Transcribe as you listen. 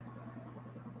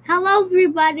Hello,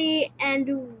 everybody,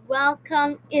 and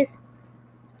welcome to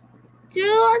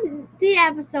the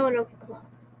episode of Club.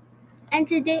 And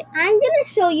today, I'm gonna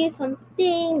show you some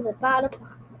things about a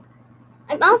podcast.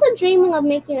 I'm also dreaming of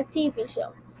making a TV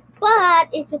show, but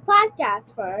it's a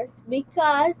podcast first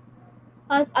because,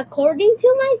 according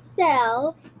to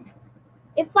myself,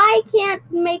 if I can't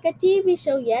make a TV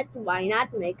show yet, why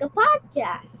not make a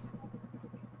podcast?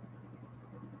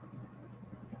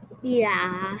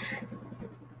 Yeah,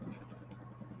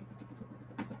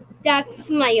 that's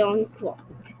my own quote.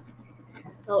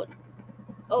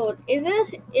 Oh,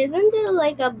 isn't it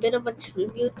like a bit of a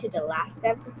tribute to the last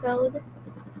episode?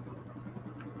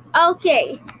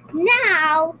 Okay,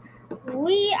 now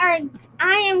I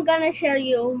am gonna share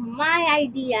you my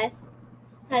ideas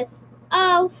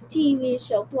of TV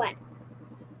show plans.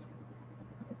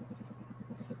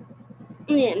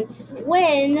 And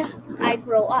when I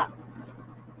grow up.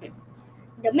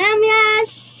 The Mamiya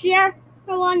share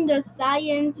one the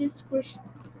scientist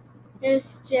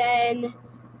Christian,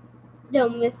 the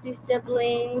mystic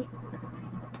sibling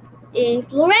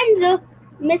is Lorenzo,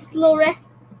 Miss Lorenzo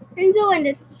and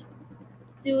the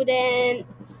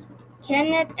students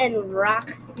Kenneth and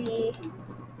Roxy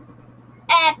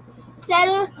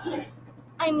etc.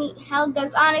 I meet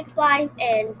Helga's Onyx Life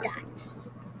and Guts.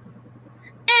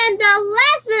 And the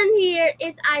lesson here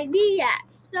is ideas.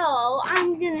 So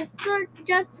I'm gonna search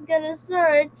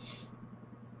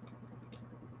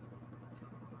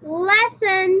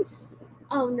lessons.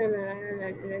 Oh no.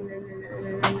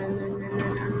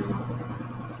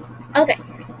 Okay,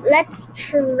 let's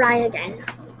try again.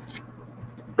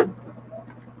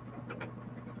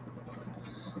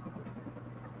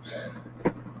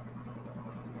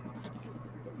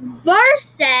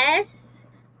 Verses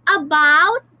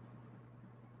about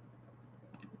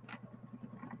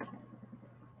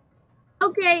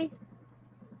okay.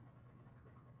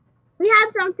 We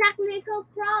have some technical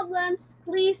problems.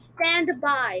 Please stand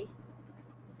by.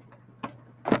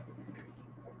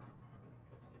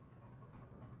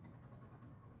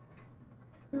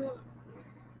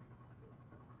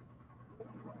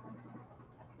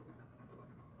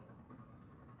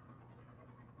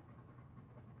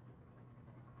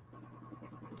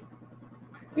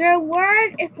 Your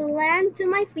word is a lamp to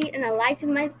my feet and a light to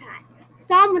my path.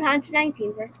 Psalm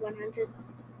 119, verse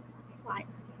 105.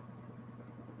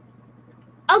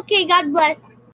 Okay, God bless.